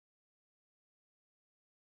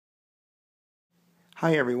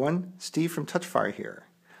Hi everyone, Steve from Touchfire here.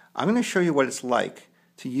 I'm going to show you what it's like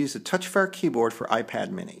to use the Touchfire keyboard for iPad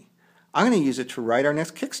mini. I'm going to use it to write our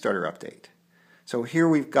next Kickstarter update. So here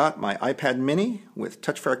we've got my iPad mini with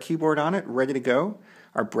Touchfire keyboard on it, ready to go.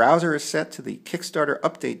 Our browser is set to the Kickstarter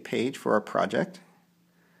update page for our project.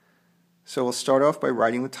 So we'll start off by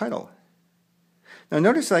writing the title. Now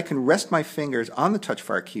notice that I can rest my fingers on the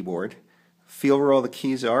Touchfire keyboard, feel where all the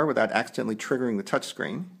keys are without accidentally triggering the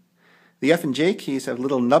touchscreen. The F and J keys have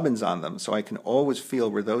little nubbins on them, so I can always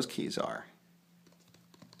feel where those keys are.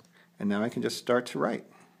 And now I can just start to write.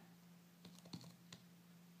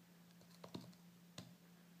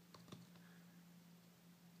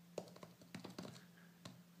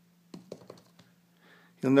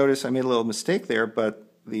 You'll notice I made a little mistake there,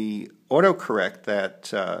 but the autocorrect that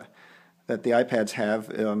the iPads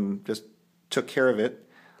have just took care of it.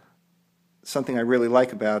 Something I really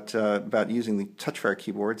like about using the Touchfire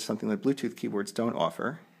keyboard, something that Bluetooth keyboards don't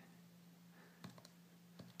offer.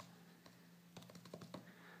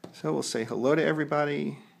 So we'll say hello to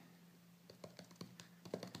everybody.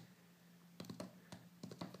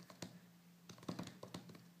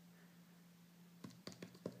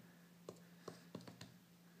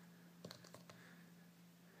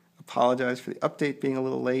 Apologize for the update being a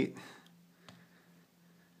little late.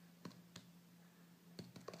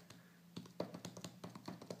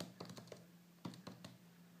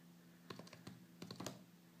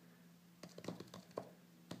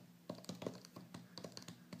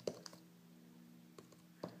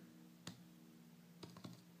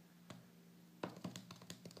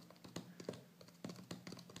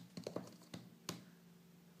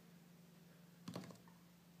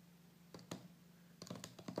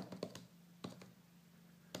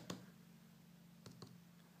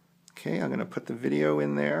 Okay, I'm going to put the video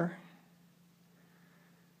in there.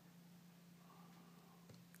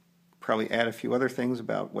 Probably add a few other things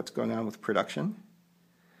about what's going on with production.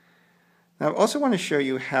 Now I also want to show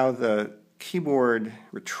you how the keyboard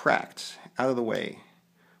retracts out of the way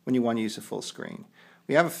when you want to use the full screen.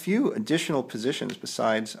 We have a few additional positions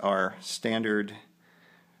besides our standard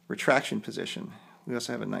retraction position. We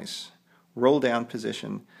also have a nice roll down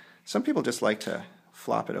position. Some people just like to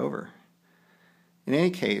flop it over. In any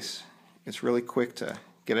case, it's really quick to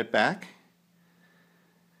get it back.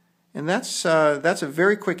 And that's a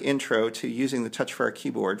very quick intro to using the Touchfire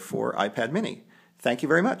keyboard for iPad mini. Thank you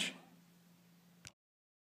very much.